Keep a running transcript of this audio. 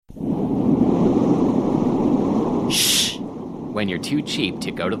When you're too cheap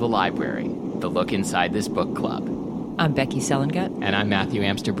to go to the library. The look inside this book club. I'm Becky Sellengut. And I'm Matthew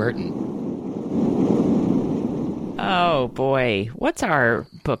Amster Burton. Oh, boy. What's our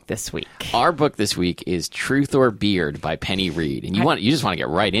book this week? Our book this week is Truth or Beard by Penny Reid. And you just want to get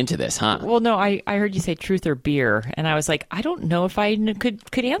right into this, huh? Well, no, I heard you say truth or beer, and I was like, I don't know if I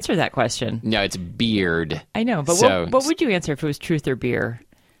could answer that question. No, it's beard. I know, but what would you answer if it was truth or beer?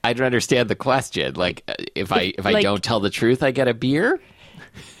 I don't understand the question. Like, if I don't tell the truth, I get a beer?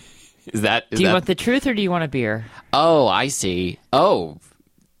 Do you want the truth or do you want a beer? Oh, I see. Oh,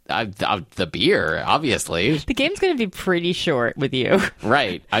 the beer, obviously. The game's going to be pretty short with you.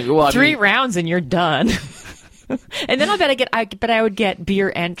 Right. 3 rounds and you're done. And then I would get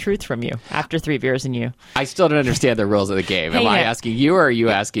beer and truth from you after 3 beers and you. I still don't understand the rules of the game. Am I asking you or are you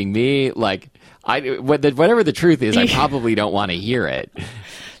asking me? Like, whatever the truth is, I probably don't want to hear it.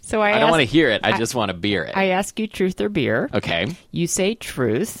 So I don't want to hear it. I just want to beer it. I ask you truth or beer. Okay. You say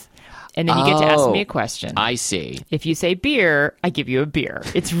truth. And then you get to ask me a question. I see. If you say beer, I give you a beer.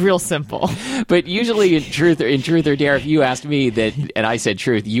 It's real simple. But usually in Truth or Dare, if you asked me that and I said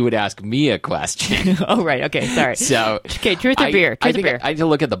truth, you would ask me a question. Oh, right. Okay. Sorry. So, okay, truth or beer? Truth or beer? I need to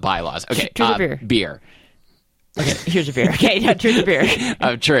look at the bylaws. Okay. Truth or beer? Beer. Okay, here's a beer. Okay, now truth or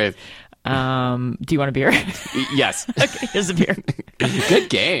beer? Truth. Do you want a beer? Yes. Okay, here's a beer. Good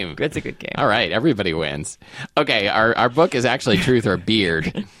game. It's a good game. All right, everybody wins. Okay, our book is actually Truth or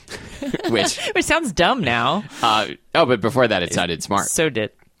Beard, which sounds dumb now. But before that, it sounded smart. So did.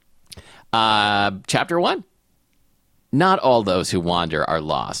 Chapter 1. Not all those who wander are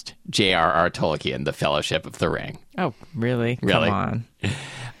lost. J.R.R. Tolkien, The Fellowship of the Ring. Oh, really? Really? Come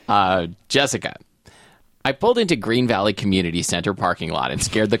on. Jessica. I pulled into Green Valley Community Center parking lot and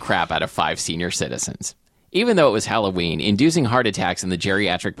scared the crap out of 5 senior citizens. Even though it was Halloween, inducing heart attacks in the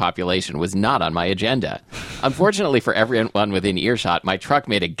geriatric population was not on my agenda. Unfortunately for everyone within earshot, my truck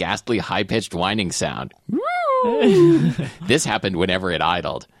made a ghastly high-pitched whining sound. This happened whenever it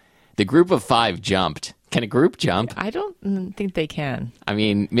idled. The group of 5 jumped. Can a group jump? I don't think they can. I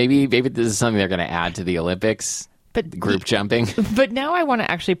mean, maybe this is something they're going to add to the Olympics. But group jumping. But now I want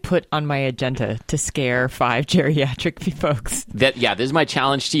to actually put on my agenda to scare 5 geriatric folks. This is my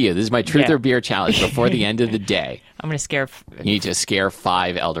challenge to you. This is my truth or beer challenge before the end of the day. I'm going to scare... You need to scare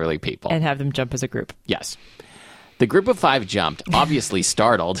 5 elderly people. And have them jump as a group. Yes. The group of 5 jumped, obviously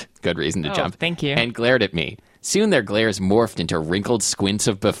startled, good reason to jump. Thank you. And glared at me. Soon their glares morphed into wrinkled squints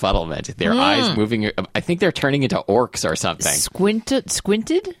of befuddlement, their eyes moving... I think they're turning into orcs or something.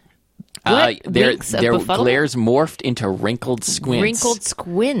 Squinted? Their glares morphed into wrinkled squints. Wrinkled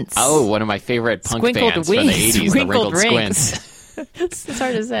squints. Oh, one of my favorite punk bands from the 80s, the Wrinkled Squints. It's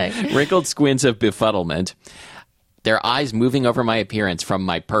hard to say. Wrinkled squints of befuddlement. Their eyes moving over my appearance from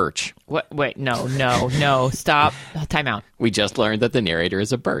my perch. What? Wait, no. Stop. Time out. We just learned that the narrator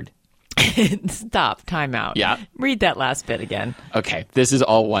is a bird. Stop. Time out. Yeah. Read that last bit again. Okay. This is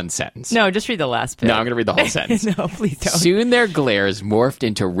all one sentence. No, just read the last bit. No, I'm going to read the whole sentence. No, please don't. Soon their glares morphed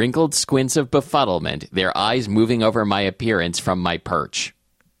into wrinkled squints of befuddlement, their eyes moving over my appearance from my perch.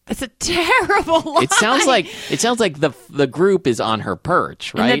 That's a terrible line. It sounds like the group is on her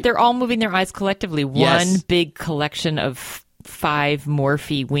perch, right? And that they're all moving their eyes collectively. Yes. One big collection of 5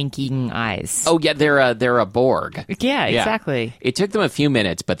 Morphe winking eyes. Oh, yeah, they're a Borg. Yeah, exactly. It took them a few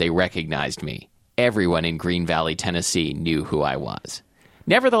minutes, but they recognized me. Everyone in Green Valley, Tennessee knew who I was.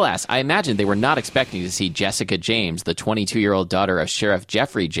 Nevertheless, I imagined they were not expecting to see Jessica James, the 22-year-old daughter of Sheriff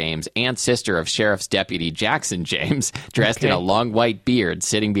Jeffrey James and sister of Sheriff's Deputy Jackson James, dressed in a long white beard,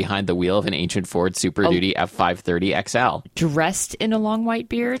 sitting behind the wheel of an ancient Ford Super Duty F530 XL. Dressed in a long white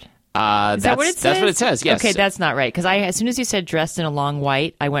beard? Is that what it says? That's what it says, yes. Okay, that's not right. Because as soon as you said dressed in a long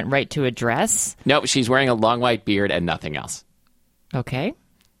white, I went right to a dress. Nope, she's wearing a long white beard and nothing else. Okay.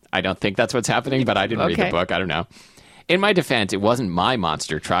 I don't think that's what's happening, but I didn't read the book. I don't know. In my defense, it wasn't my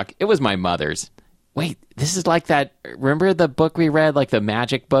monster truck. It was my mother's. Wait, this is like that. Remember the book we read, like the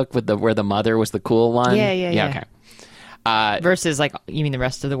magic book with where the mother was the cool one? Yeah. Okay. Versus, like, you mean the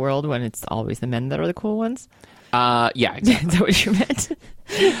rest of the world when it's always the men that are the cool ones? Yeah, exactly. Is that what you meant?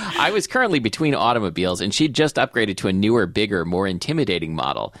 I was currently between automobiles, and she'd just upgraded to a newer, bigger, more intimidating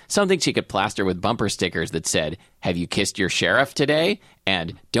model. Something she could plaster with bumper stickers that said, "Have you kissed your sheriff today?"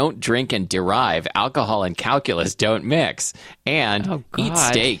 And "Don't drink and derive. Alcohol and calculus don't mix." And "Eat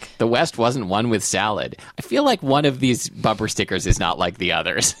steak. The West wasn't one with salad." I feel like one of these bumper stickers is not like the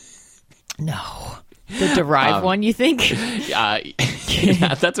others. No. The derive one, you think? Yeah,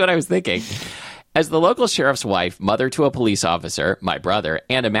 that's what I was thinking. As the local sheriff's wife, mother to a police officer, my brother,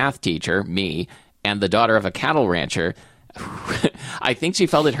 and a math teacher, me, and the daughter of a cattle rancher, I think she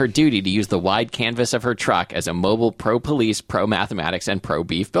felt it her duty to use the wide canvas of her truck as a mobile pro-police, pro-mathematics, and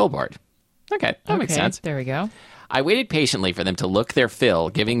pro-beef billboard. Okay, that makes sense. There we go. I waited patiently for them to look their fill,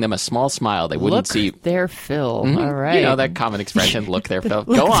 giving them a small smile they wouldn't see. Their fill. All right. You know that common expression, look their fill.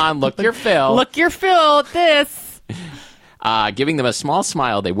 Go on, look your fill. Look your fill at this. Giving them a small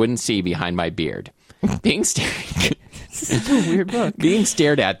smile they wouldn't see behind my beard. Being stared It's a weird book. Being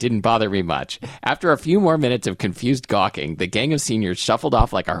stared at didn't bother me much. After a few more minutes of confused gawking, the gang of seniors shuffled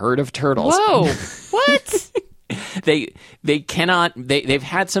off like a herd of turtles. Whoa. What? They've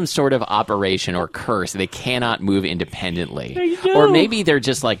had some sort of operation or curse. They cannot move independently. I know. Or maybe they're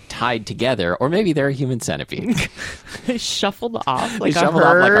just like tied together, or maybe they're a human centipede. They shuffled off They like shuffled a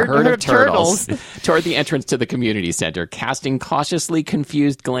off like a herd herd of turtles turtles. toward the entrance to the community center, casting cautiously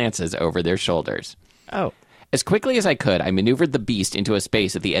confused glances over their shoulders. Oh. As quickly as I could, I maneuvered the beast into a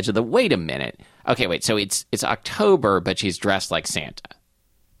space at the edge of the... Wait a minute. Okay, wait, so it's October, but she's dressed like Santa.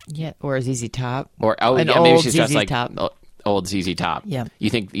 Yeah, or a ZZ Top. Or An maybe old she's dressed ZZ like Top. Old ZZ Top. Yeah. You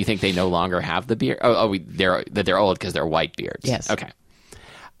think they no longer have the beard? They're old because they're white beards. Yes. Okay.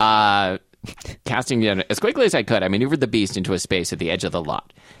 Casting as quickly as I could, I maneuvered the beast into a space at the edge of the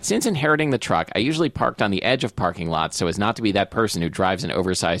lot. Since inheriting the truck, I usually parked on the edge of parking lots so as not to be that person who drives an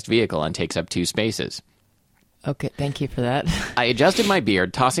oversized vehicle and takes up 2 spaces. Okay, thank you for that. I adjusted my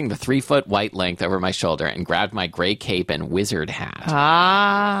beard, tossing the 3-foot white length over my shoulder, and grabbed my gray cape and wizard hat.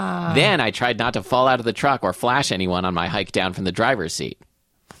 Ah. Then I tried not to fall out of the truck or flash anyone on my hike down from the driver's seat.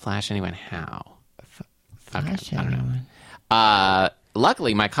 Flash anyone how? Flash I don't know. anyone.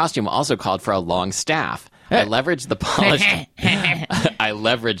 Luckily, my costume also called for a long staff. I leveraged the polished. I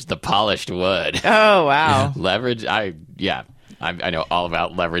leveraged the polished wood. Oh, wow. I know all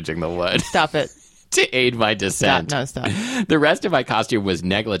about leveraging the wood Stop it. to aid my descent. Stop. The rest of my costume was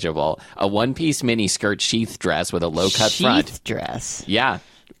negligible. A one-piece mini skirt sheath dress with a low-cut front. Sheath dress. Yeah.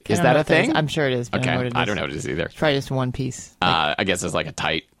 I Is don't that know a what that is. thing? I'm sure it is. But Okay. I don't know what it is. I don't know what it is either. It's probably just one piece. I guess it's like a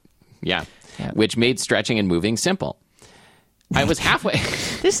tight, Yeah. which made stretching and moving simple. I was halfway.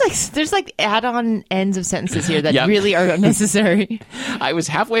 There's like add-on ends of sentences here that Yep. really are unnecessary. I was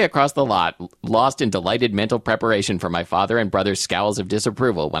halfway across the lot, lost in delighted mental preparation for my father and brother's scowls of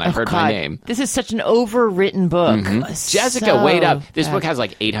disapproval when I heard God, my name. This is such an overwritten book. Jessica, So wait up. This bad. book has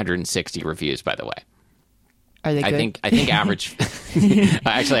like 860 reviews, by the way. Are they good? I think average,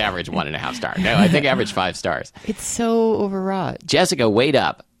 actually average 1.5 stars. No, I think average 5 stars. It's so overwrought. Jessica, wait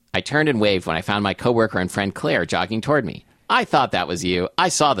up. I turned and waved when I found my coworker and friend Claire jogging toward me. I thought that was you. I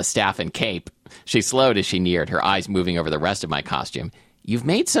saw the staff and cape. She slowed as she neared, her eyes moving over the rest of my costume. You've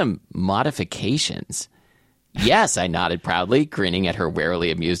made some modifications. Yes, I nodded proudly, grinning at her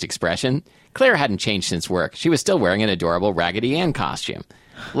warily amused expression. Claire hadn't changed since work. She was still wearing an adorable Raggedy Ann costume.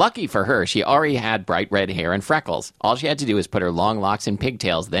 Lucky for her, she already had bright red hair and freckles. All she had to do was put her long locks in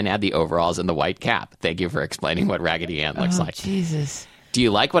pigtails, then add the overalls and the white cap. Thank you for explaining what Raggedy Ann looks like. Jesus. Do you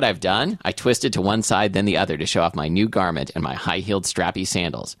like what I've done? I twisted to one side, then the other to show off my new garment and my high-heeled strappy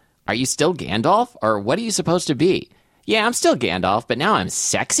sandals. Are you still Gandalf? Or what are you supposed to be? Yeah, I'm still Gandalf, but now I'm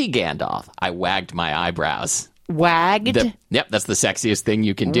sexy Gandalf. I wagged my eyebrows. Wagged? Yep, that's the sexiest thing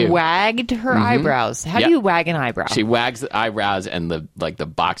you can do. Wagged her eyebrows. How Yep. do you wag an eyebrow? She wags the eyebrows and the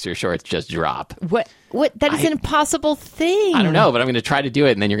boxer shorts just drop. What? That is an impossible thing. I don't know, but I'm going to try to do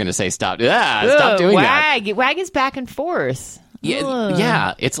it, and then you're going to say stop. Stop doing that. Wag is back and forth. Ugh.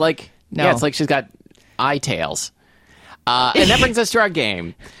 Yeah, it's like No. yeah, it's like she's got eye tails. And that brings us to our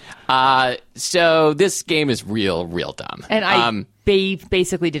game. So this game is real dumb. And I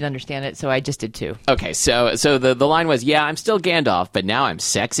basically didn't understand it, so I just did too. Okay, so the line was, yeah, I'm still Gandalf, but now I'm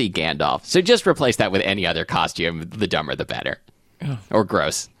sexy Gandalf. So just replace that with any other costume. The dumber, the better. Or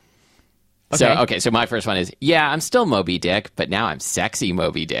gross. Okay. So my first one is, yeah, I'm still Moby Dick, but now I'm sexy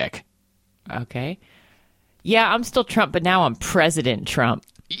Moby Dick. Okay. Yeah, I'm still Trump, but now I'm President Trump.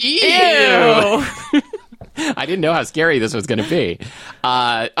 Ew! I didn't know how scary this was going to be. Okay,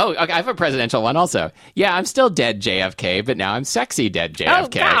 I have a presidential one also. Yeah, I'm still dead JFK, but now I'm sexy dead JFK. Oh,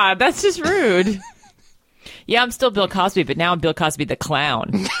 God, that's just rude. Yeah, I'm still Bill Cosby, but now I'm Bill Cosby the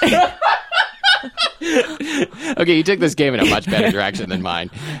clown. Okay, you took this game in a much better direction than mine.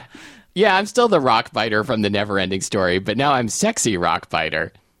 Yeah, I'm still the rock biter from the Never-Ending Story, but now I'm sexy rock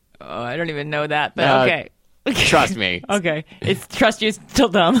biter. Oh, I don't even know that, but okay. Trust me. Okay. Trust you, it's still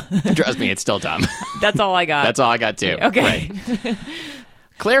dumb. Trust me, it's still dumb. That's all I got. That's all I got, too. Okay. Right.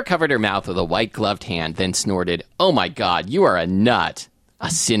 Claire covered her mouth with a white-gloved hand, then snorted, "Oh, my God, you are a nut." A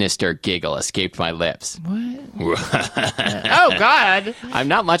sinister giggle escaped my lips. What? Oh, God. I'm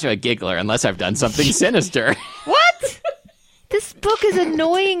not much of a giggler unless I've done something sinister. What? This book is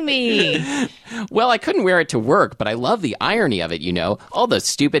annoying me. Well, I couldn't wear it to work, but I love the irony of it, you know? All those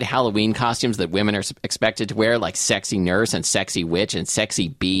stupid Halloween costumes that women are expected to wear, like sexy nurse and sexy witch and sexy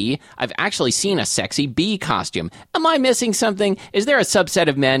bee. I've actually seen a sexy bee costume. Am I missing something? Is there a subset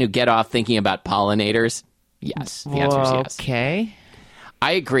of men who get off thinking about pollinators? Yes. The answer is yes. Okay.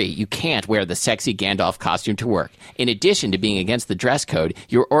 I agree. You can't wear the sexy Gandalf costume to work. In addition to being against the dress code,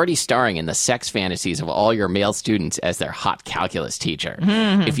 you're already starring in the sex fantasies of all your male students as their hot calculus teacher.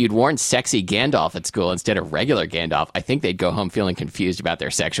 Mm-hmm. If you'd worn sexy Gandalf at school instead of regular Gandalf, I think they'd go home feeling confused about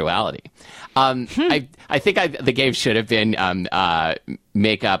their sexuality. I think the game should have been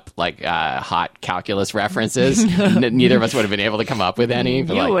make up like hot calculus references. Neither of us would have been able to come up with any.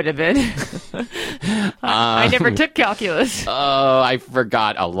 You would have been. I never took calculus. Oh, I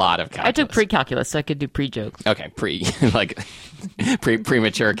forgot a lot of calculus. I took pre-calculus, so I could do pre-jokes. Okay,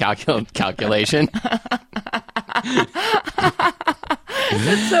 premature calculation.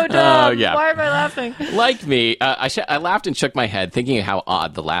 That's so dumb. Yeah. Why am I laughing? Like me, I laughed and shook my head, thinking of how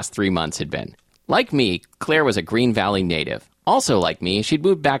odd the last 3 months had been. Like me, Claire was a Green Valley native. Also like me, she'd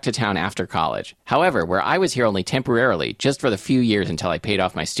moved back to town after college. However, where I was here only temporarily, just for the few years until I paid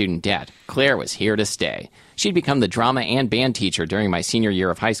off my student debt, Claire was here to stay. She'd become the drama and band teacher during my senior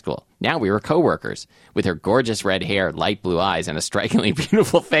year of high school. Now we were co-workers. With her gorgeous red hair, light blue eyes, and a strikingly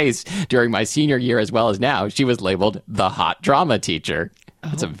beautiful face during my senior year as well as now, she was labeled the hot drama teacher.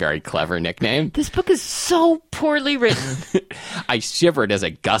 That's a very clever nickname. This book is so poorly written. I shivered as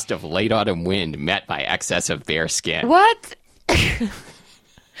a gust of late autumn wind met my excess of bare skin. What?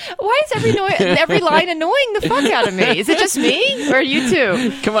 Why is every line annoying the fuck out of me? Is it just me? Or you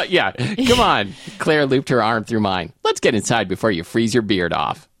too? Come on, yeah. Come on. Claire looped her arm through mine. Let's get inside before you freeze your beard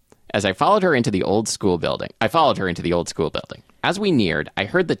off. As I followed her into the old school building. As we neared, I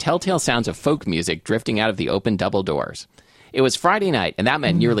heard the telltale sounds of folk music drifting out of the open double doors. It was Friday night, and that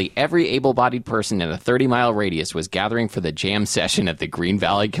meant nearly every able-bodied person in a 30-mile radius was gathering for the jam session at the Green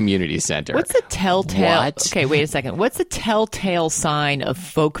Valley Community Center. What's the telltale... What? Okay, wait a second. What's the telltale sign of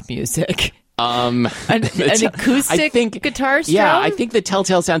folk music? An acoustic guitar strum? Yeah, I think the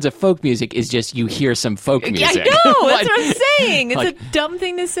telltale sounds of folk music is just you hear some folk music. I know, that's what I'm saying. It's a dumb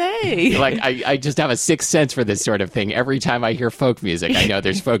thing to say. Like, I just have a sixth sense for this sort of thing. Every time I hear folk music, I know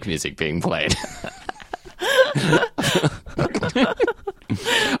there's folk music being played.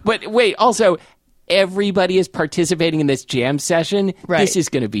 But wait, also, everybody is participating in this jam session. Right. This is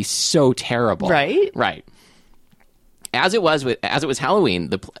going to be so terrible. Right? Right. As it was Halloween,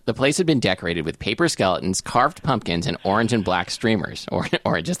 the place had been decorated with paper skeletons, carved pumpkins, and orange and black streamers.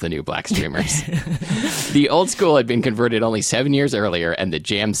 Orange is the new black streamers. The old school had been converted only 7 years earlier, and the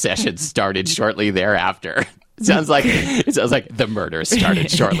jam session started shortly thereafter. It sounds like the murder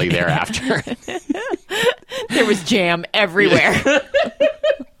started shortly thereafter. There was jam everywhere.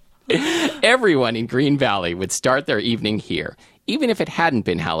 Everyone in Green Valley would start their evening here. Even if it hadn't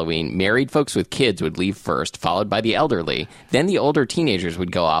been Halloween, married folks with kids would leave first, followed by the elderly. Then the older teenagers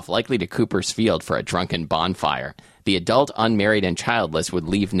would go off, likely to Cooper's Field for a drunken bonfire. The adult, unmarried, and childless would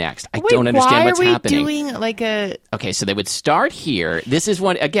leave next. I don't understand what's happening. Why are we doing like a... Okay, so they would start here. This is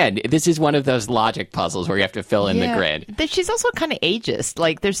one of those logic puzzles where you have to fill in the grid. She's also kind of ageist.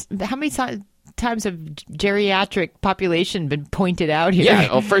 Like, there's... How many times have geriatric population been pointed out here?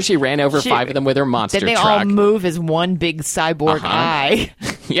 Yeah, well, first she ran over 5 of them with her monster truck. Then they all move as one big cyborg eye.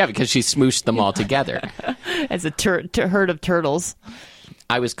 Yeah, because she smooshed them all together. As a herd of turtles.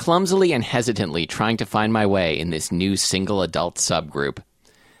 I was clumsily and hesitantly trying to find my way in this new single adult subgroup.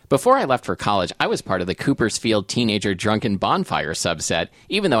 Before I left for college, I was part of the Cooper's Field Teenager Drunken Bonfire subset,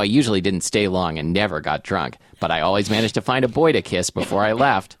 even though I usually didn't stay long and never got drunk. But I always managed to find a boy to kiss before I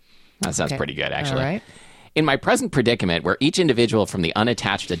left. That sounds pretty good, actually. All right. In my present predicament, where each individual from the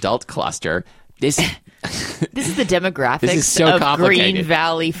unattached adult cluster... This is the demographics this is so of complicated. Green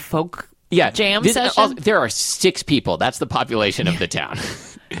Valley folk jam session? There are 6 people. That's the population of the town.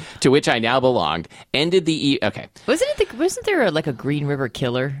 To which I now belonged. Ended the... Okay. Wasn't there a Green River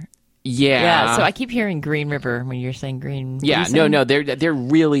Killer? Yeah. So I keep hearing Green River when you're saying Green. Yeah, no, they're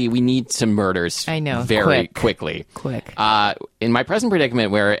really, we need some murders. I know. Very quickly. Quick. In my present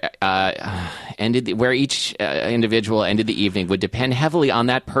predicament where each individual ended the evening would depend heavily on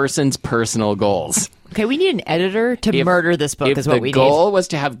that person's personal goals. Okay, we need an editor to murder this book is what we need. If the goal was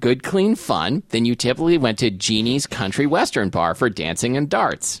to have good, clean fun, then you typically went to Jeannie's Country Western Bar for dancing and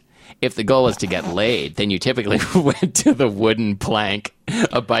darts. If the goal was to get laid, then you typically went to the Wooden Plank,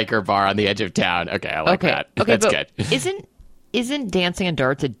 a biker bar on the edge of town. Okay, I like that. Okay, that's good. Isn't dancing and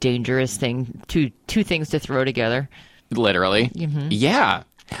darts a dangerous thing? Two things to throw together. Literally. Mm-hmm. Yeah.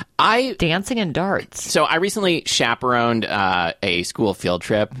 Dancing and darts. So I recently chaperoned a school field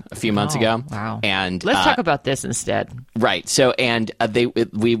trip a few months ago. Wow. And Let's talk about this instead. right. So and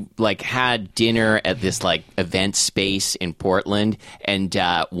we like had dinner at this like event space in Portland, and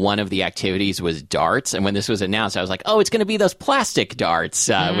one of the activities was darts. And when this was announced, I was like, oh, it's going to be those plastic darts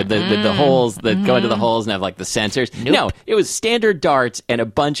with the holes that go into the holes and have like the sensors. Nope. No, it was standard darts, and a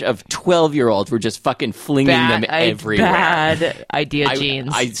bunch of 12-year-olds were just fucking flinging them everywhere. Bad idea,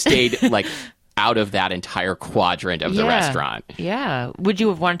 Jeans. I stayed like out of that entire quadrant of the restaurant. Yeah. Would you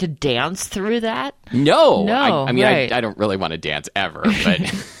have wanted to dance through that? No. No, I mean, right. I don't really want to dance ever, but,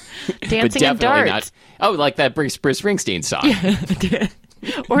 Dancing but and definitely darts. not. Oh, like that Bruce Springsteen song.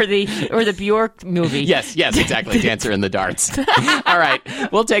 or the Bjork movie. Yes, exactly. Dancer in the Darts. All right.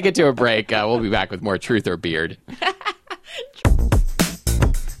 We'll take it to a break. We'll be back with more Truth or Beard.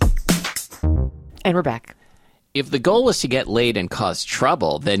 And we're back. If the goal was to get laid and cause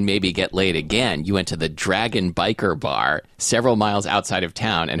trouble, then maybe get laid again, you went to the Dragon Biker Bar, several miles outside of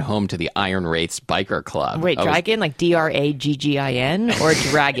town and home to the Iron Wraiths Biker Club. Wait, Dragon? Like Draggin or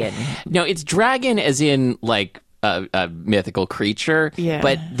Dragon? No, it's dragon as in like a mythical creature. Yeah.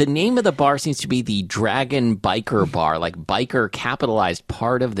 But the name of the bar seems to be the Dragon Biker Bar, like biker capitalized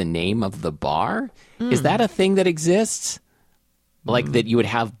part of the name of the bar. Is that a thing that exists? Like that you would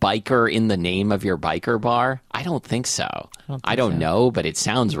have biker in the name of your biker bar? I don't think so. I don't know, but it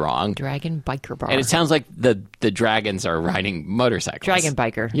sounds wrong. Dragon Biker Bar. And it sounds like the dragons are riding motorcycles. Dragon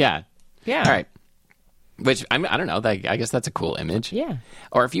Biker. Yeah. Yeah. All right. Which, I don't know, I guess that's a cool image. Yeah.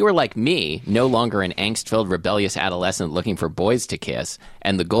 Or if you were like me, no longer an angst-filled, rebellious adolescent looking for boys to kiss,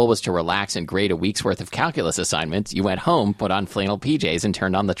 and the goal was to relax and grade a week's worth of calculus assignments, you went home, put on flannel PJs, and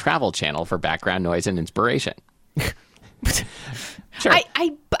turned on the Travel Channel for background noise and inspiration. Sure.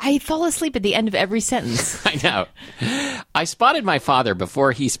 I fall asleep at the end of every sentence. I know. I spotted my father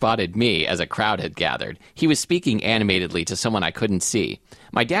before he spotted me as a crowd had gathered. He was speaking animatedly to someone I couldn't see.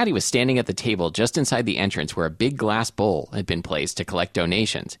 My daddy was standing at the table just inside the entrance where a big glass bowl had been placed to collect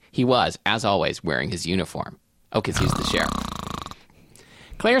donations. He was, as always, wearing his uniform. Oh, because he's the sheriff.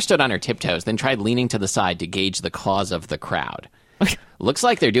 Claire stood on her tiptoes, then tried leaning to the side to gauge the cause of the crowd. Looks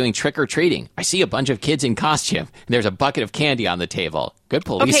like they're doing trick-or-treating. I see a bunch of kids in costume. There's a bucket of candy on the table. Good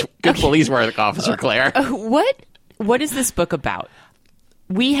police police work, Officer Claire. What is this book about?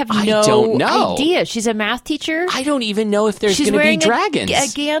 We have I don't no know. idea. She's a math teacher. I don't even know if there's She's going to be wearing dragons.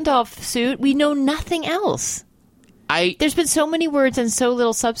 a Gandalf suit. We know nothing else. There's been so many words and so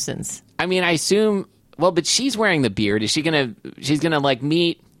little substance. I mean, I assume. Well, but she's wearing the beard. Is she gonna? She's gonna like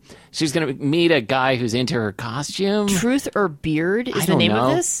meet. She's gonna meet a guy who's into her costume. Truth or Beard is the don't name know.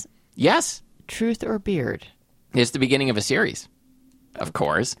 of this? Yes, Truth or Beard. it's the beginning of a series. Of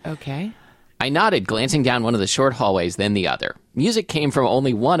course. Okay. I nodded, glancing down one of the short hallways, then the other. Music came from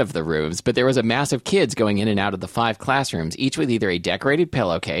only one of the rooms, but there was a mass of kids going in and out of the 5 classrooms, each with either a decorated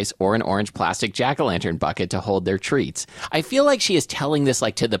pillowcase or an orange plastic jack-o'-lantern bucket to hold their treats. I feel like she is telling this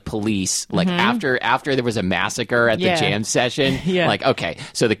like to the police, like after there was a massacre at the jam session. Yeah. Like, okay,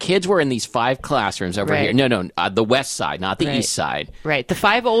 so the kids were in these 5 classrooms over Right. here. No, the west side, not the east side. Right. The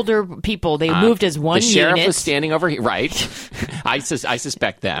 5 older people, they moved as one The sheriff unit. was standing over here. Right. I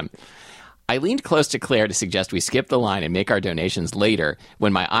suspect them. I leaned close to Claire to suggest we skip the line and make our donations later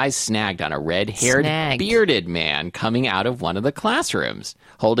when my eyes snagged on a red-haired, bearded man coming out of one of the classrooms,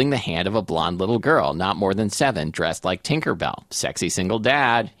 holding the hand of a blonde little girl, not more than 7, dressed like Tinkerbell. Sexy single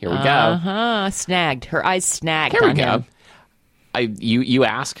dad. Here we go. Snagged. Her eyes snagged Here we on go. him. You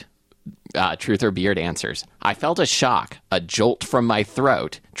ask. Truth or Beard answers. I felt a shock, a jolt from my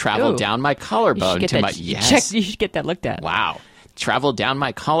throat, traveled down my collarbone to my... Yes. You should get that looked at. Wow. Traveled down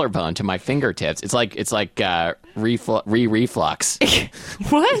my collarbone to my fingertips. It's like reflux.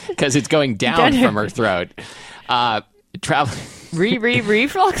 What? Because it's going down from her throat.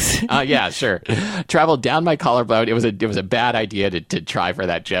 Reflux? Yeah, sure. Traveled down my collarbone. It was a bad idea to try for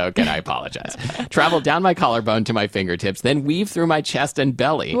that joke, and I apologize. Traveled down my collarbone to my fingertips, then weaved through my chest and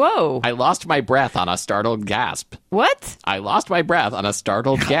belly. Whoa. I lost my breath on a startled gasp. What? I lost my breath on a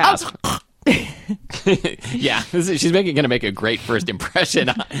startled gasp. Yeah, she's going to make a great first impression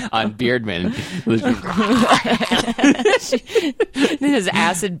on Beardman. There's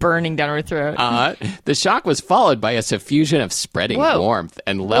acid burning down her throat. The shock was followed by a suffusion of spreading warmth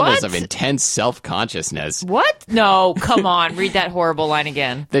and levels What? of intense self-consciousness. What? No, come on. Read that horrible line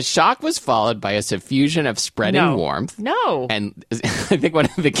again. The shock was followed by a suffusion of spreading warmth. No. And I think one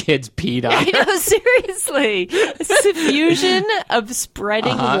of the kids peed on I her. know, seriously. Suffusion of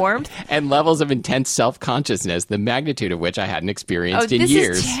spreading warmth. And levels of intense self-consciousness, the magnitude of which I hadn't experienced in this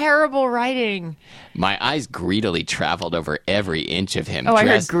years. is terrible writing. My eyes greedily traveled over every inch of him. Oh, I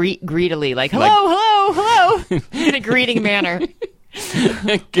heard greedily, like, hello, in a greeting manner.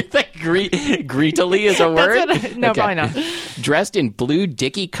 Greedily is a word? No, probably not. Dressed in blue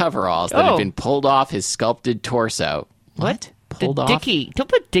dicky coveralls that had been pulled off his sculpted torso. What? Pulled off? Dicky. Don't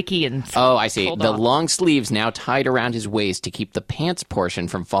put Dicky in. Oh, I see. The off. long sleeves now tied around his waist to keep the pants portion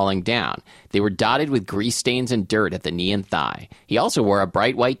from falling down. They were dotted with grease stains and dirt at the knee and thigh. He also wore a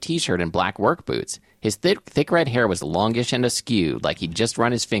bright white t-shirt and black work boots. His thick red hair was longish and askew, like he'd just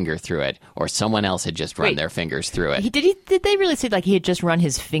run his finger through it, or someone else had just run their fingers through it. Did they really say like he had just run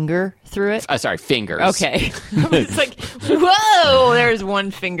his finger through it? Sorry, fingers. Okay. It's like, whoa, there's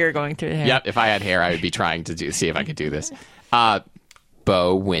one finger going through the hair. Yep, if I had hair, I would be trying to see if I could do this.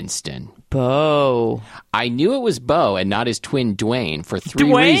 Bo Winston. Bo. I knew it was Bo and not his twin Dwayne for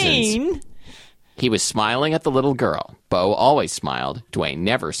three reasons. He was smiling at the little girl. Bo always smiled. Dwayne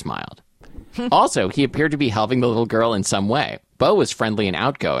never smiled. Also, he appeared to be helping the little girl in some way. Bo was friendly and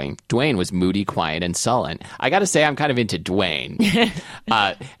outgoing. Dwayne was moody, quiet, and sullen. I gotta say, I'm kind of into Dwayne.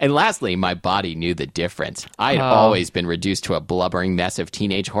 And lastly, my body knew the difference. I had always been reduced to a blubbering mess of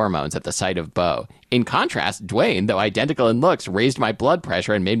teenage hormones at the sight of Bo. In contrast, Dwayne, though identical in looks, raised my blood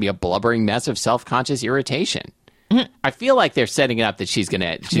pressure and made me a blubbering mess of self-conscious irritation. I feel like they're setting it up that she's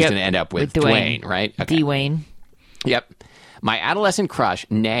gonna end up with Dwayne, right? Okay. Dwayne. Yep. My adolescent crush,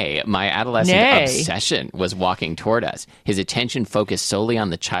 my adolescent obsession, was walking toward us. His attention focused solely on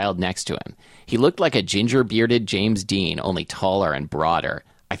the child next to him. He looked like a ginger-bearded James Dean, only taller and broader.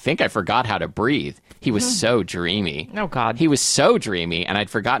 I think I forgot how to breathe. He was so dreamy. Oh, God. He was so dreamy, and I'd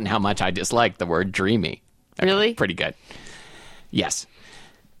forgotten how much I disliked the word dreamy. Okay, really? Pretty good. Yes.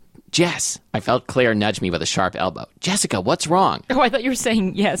 Jess, I felt Claire nudge me with a sharp elbow. Jessica, what's wrong? Oh, I thought you were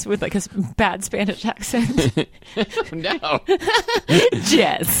saying yes with like a bad Spanish accent. No.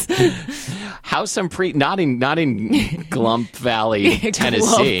 Jess. How some not in Glump Valley,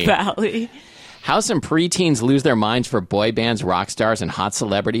 Tennessee. Glump Valley. How some preteens lose their minds for boy bands, rock stars, and hot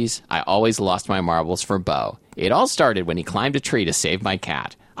celebrities. I always lost my marbles for Bo. It all started when he climbed a tree to save my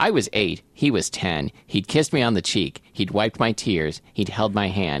cat. I was 8. He was 10. He'd kissed me on the cheek. He'd wiped my tears. He'd held my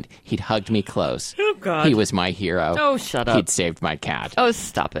hand. He'd hugged me close. Oh, God. He was my hero. Oh, shut up. He'd saved my cat. Oh,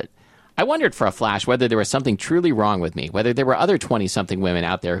 stop it. I wondered for a flash whether there was something truly wrong with me, whether there were other 20-something women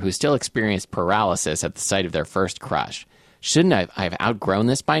out there who still experienced paralysis at the sight of their first crush. Shouldn't I have outgrown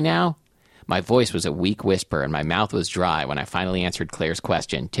this by now? My voice was a weak whisper, and my mouth was dry when I finally answered Claire's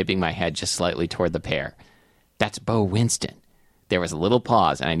question, tipping my head just slightly toward the pair. That's Bo Winston. There was a little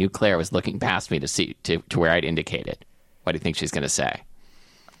pause, and I knew Claire was looking past me to see to where I'd indicated. What do you think she's going to say?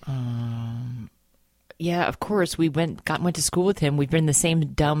 Yeah, of course. We went to school with him. We've been in the same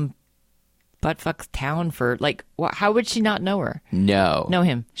dumb buttfuck town for like. How would she not know her? No, know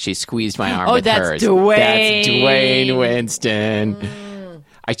him. She squeezed my arm with hers. Dwayne. That's Dwayne Winston.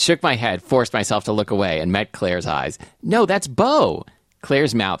 I shook my head, forced myself to look away, and met Claire's eyes. No, that's Bo.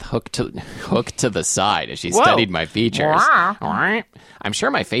 Claire's mouth hooked to the side as she studied my features. I'm sure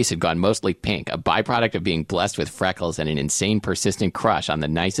my face had gone mostly pink, a byproduct of being blessed with freckles and an insane, persistent crush on the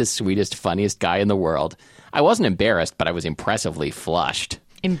nicest, sweetest, funniest guy in the world. I wasn't embarrassed, but I was impressively flushed.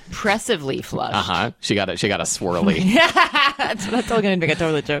 Impressively flushed. Uh-huh. She got a swirly. That's all going to make a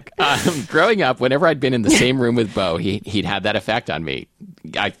toilet joke. Growing up, whenever I'd been in the same room with Bo, he'd had that effect on me.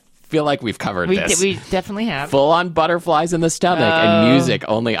 I feel like we've covered this. We definitely have. Full-on butterflies in the stomach and music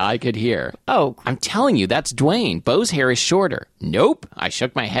only I could hear. Oh. I'm telling you, that's Dwayne. Bo's hair is shorter. Nope. I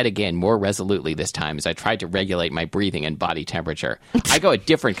shook my head again, more resolutely this time, as I tried to regulate my breathing and body temperature. I go a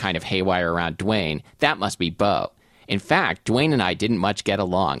different kind of haywire around Dwayne. That must be Bo. In fact, Dwayne and I didn't much get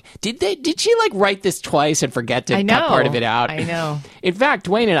along. Did she write this twice and forget to cut part of it out? I know. In fact,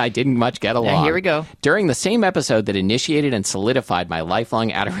 Dwayne and I didn't much get along. Now, here we go. During the same episode that initiated and solidified my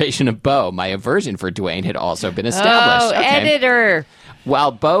lifelong adoration of Bo, my aversion for Dwayne had also been established. Oh, editor!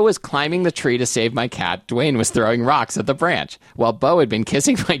 While Bo was climbing the tree to save my cat, Dwayne was throwing rocks at the branch. While Bo had been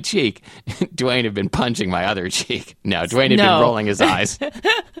kissing my cheek, Dwayne had been punching my other cheek. No, Dwayne had been rolling his eyes.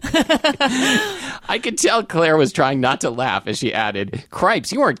 I could tell Claire was trying not to laugh as she added,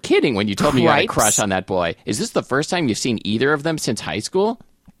 Cripes, you weren't kidding when you told me you had a crush on that boy. Is this the first time you've seen either of them since high school?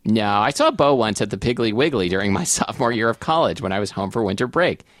 No, I saw Bo once at the Piggly Wiggly during my sophomore year of college when I was home for winter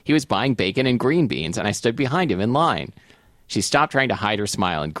break. He was buying bacon and green beans, and I stood behind him in line. She stopped trying to hide her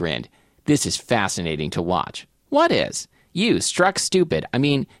smile and grinned. This is fascinating to watch. What is? You, struck stupid. I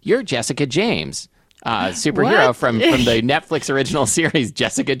mean, you're Jessica James. Superhero from the Netflix original series,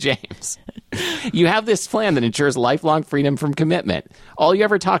 Jessica James. You have this plan that ensures lifelong freedom from commitment. All you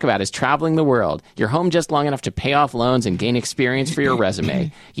ever talk about is traveling the world. You're home just long enough to pay off loans and gain experience for your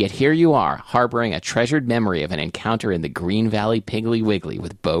resume. Yet here you are, harboring a treasured memory of an encounter in the Green Valley Piggly Wiggly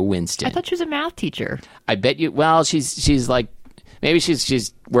with Bo Winston. I thought she was a math teacher. I bet you. Well, she's like, maybe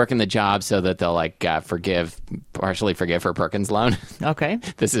she's working the job so that they'll like partially forgive her Perkins loan. Okay.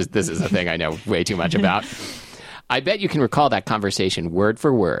 This is a thing I know way too much about. I bet you can recall that conversation word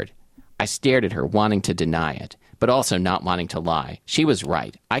for word. I stared at her, wanting to deny it, but also not wanting to lie. She was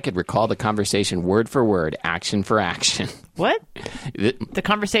right. I could recall the conversation word for word, action for action. What? The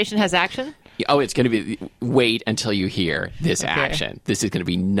conversation has action? Oh, it's going to be, wait until you hear this action. This is going to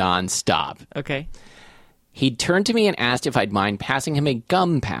be nonstop. Okay. He turned to me and asked if I'd mind passing him a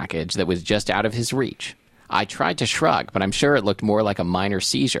gum package that was just out of his reach. I tried to shrug, but I'm sure it looked more like a minor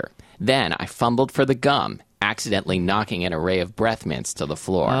seizure. Then I fumbled for the gum, accidentally knocking an array of breath mints to the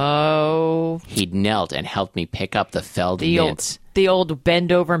floor. Oh. He'd knelt and helped me pick up the felled mints. The old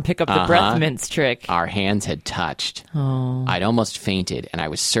bend over and pick up the breath mints trick. Our hands had touched. Oh. I'd almost fainted, and I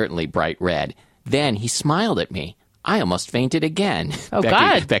was certainly bright red. Then he smiled at me. I almost fainted again. Oh,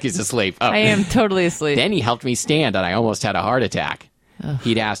 God. Becky's asleep. Oh. I am totally asleep. Then he helped me stand, and I almost had a heart attack.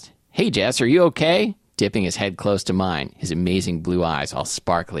 He'd asked, "Hey, Jess, are you okay?" Dipping his head close to mine, his amazing blue eyes all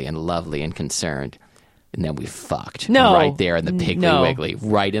sparkly and lovely and concerned. And then we fucked. No. Right there in the Piggly Wiggly,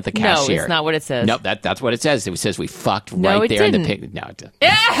 right at the cashier. No, it's not what it says. Nope, that's what it says. It says we fucked No, right it there didn't. in the Piggly. No, it didn't.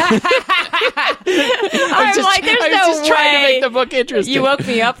 I'm like, there's I was no just way. trying to make the book interesting. You woke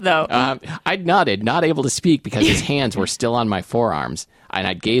me up, though. I nodded, not able to speak because his hands were still on my forearms, and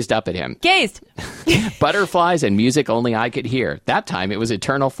I gazed up at him. Gazed. Butterflies and music only I could hear. That time it was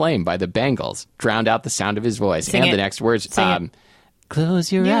Eternal Flame by the Bangles, drowned out the sound of his voice. Sing and it. the next words, Sing it.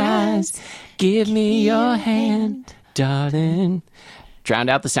 close your eyes, give me your hand, darling. Drowned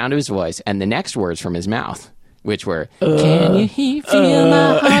out the sound of his voice, and the next words from his mouth, which were, can you feel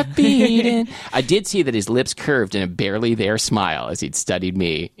my heart beating? I did see that his lips curved in a barely there smile as he'd studied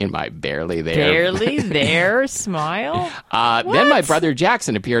me in my barely there. Barely there smile? Then my brother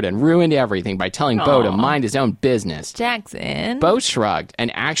Jackson appeared and ruined everything by telling Bo to mind his own business. Jackson. Bo shrugged, an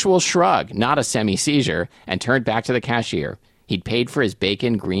actual shrug, not a semi-seizure, and turned back to the cashier. He'd paid for his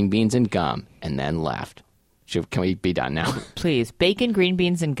bacon, green beans, and gum, and then left. Can we be done now? Please. Bacon, green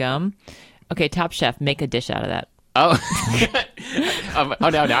beans, and gum. Okay, Top Chef, make a dish out of that. Oh, oh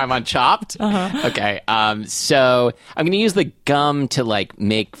no! Now I'm on Chopped. Okay, so I'm going to use the gum to like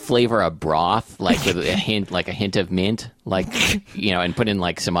make flavor a broth, like with a hint of mint, like and put in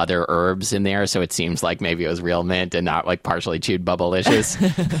like some other herbs in there, so it seems like maybe it was real mint and not like partially chewed Bubblicious.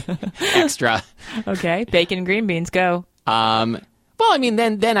 Extra. Okay, bacon and green beans, go. Well, I mean,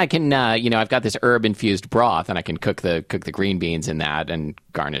 then I can, I've got this herb infused broth, and I can cook the green beans in that and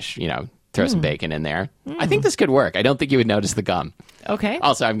garnish, throw some bacon in there. I think this could work. I don't think you would notice the gum. Okay.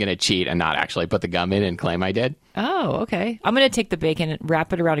 Also, I'm going to cheat and not actually put the gum in and claim I did. Oh, okay. I'm going to take the bacon,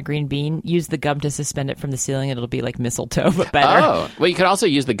 wrap it around a green bean, use the gum to suspend it from the ceiling, and it'll be like mistletoe, but better. Oh, well, you could also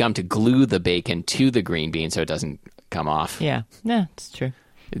use the gum to glue the bacon to the green bean so it doesn't come off. Yeah, it's true.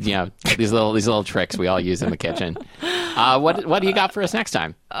 These little tricks we all use in the kitchen. What do you got for us next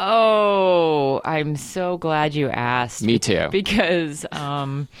time? Oh, I'm so glad you asked. Me too. Because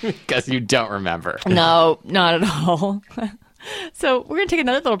because you don't remember. No, not at all. So we're gonna take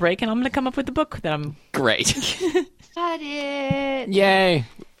another little break, and I'm gonna come up with the book that I'm. Great. Got it. Yay.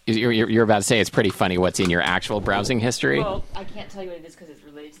 You're about to say it's pretty funny what's in your actual browsing history. Well, I can't tell you what it is because it's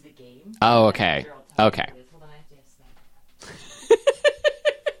related to the game. Oh, okay. Okay. Hold on, I have to ask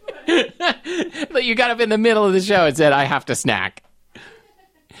that. But you got up in the middle of the show and said, I have to snack.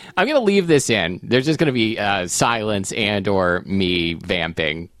 I'm going to leave this in. There's just going to be silence and or me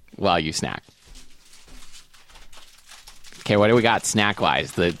vamping while you snack. Okay, what do we got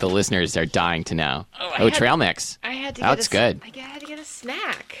snack-wise? The listeners are dying to know. Trail mix. I had to That's good. I had to get a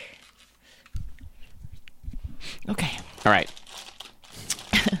snack. Okay. All right.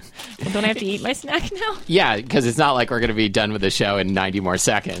 Well, don't I have to eat my snack now? Yeah, because it's not like we're going to be done with the show in 90 more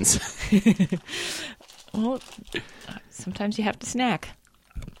seconds. Well, sometimes you have to snack.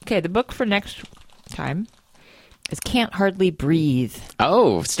 Okay, the book for next time is Can't Hardly Breathe.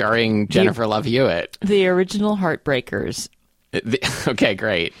 Oh, starring Jennifer Love Hewitt. The Original Heartbreakers. Okay,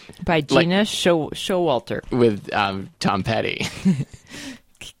 great. By Gina Showalter. With Tom Petty.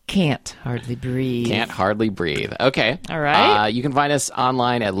 Can't Hardly Breathe. Can't Hardly Breathe. Okay. All right. You can find us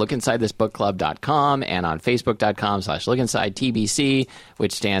online at lookinsidethisbookclub.com and on facebook.com/lookinsidetbc,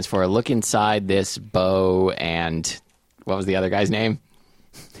 which stands for Look Inside This Bo and what was the other guy's name?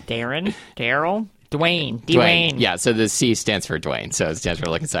 Daryl? Dwayne. Yeah, so the C stands for Dwayne. So it stands for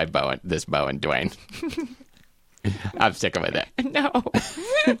look inside Bowen, this Bowen, Dwayne. I'm sticking with it. No.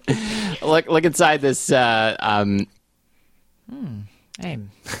 Look inside this. I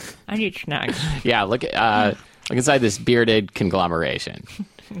need snacks. Yeah, look inside this bearded conglomeration.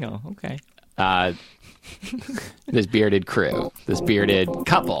 No, okay. This bearded crew, this bearded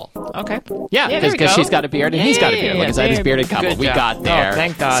couple. Okay. Yeah, there we because go. she's got a beard and he's got a beard. Look inside this bearded couple. Good We job. got there. Oh,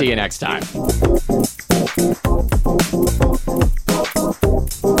 thank God. See you next time.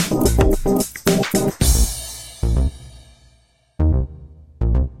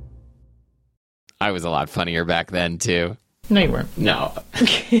 I was a lot funnier back then, too. No, you weren't. No.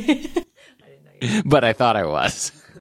 But I thought I was.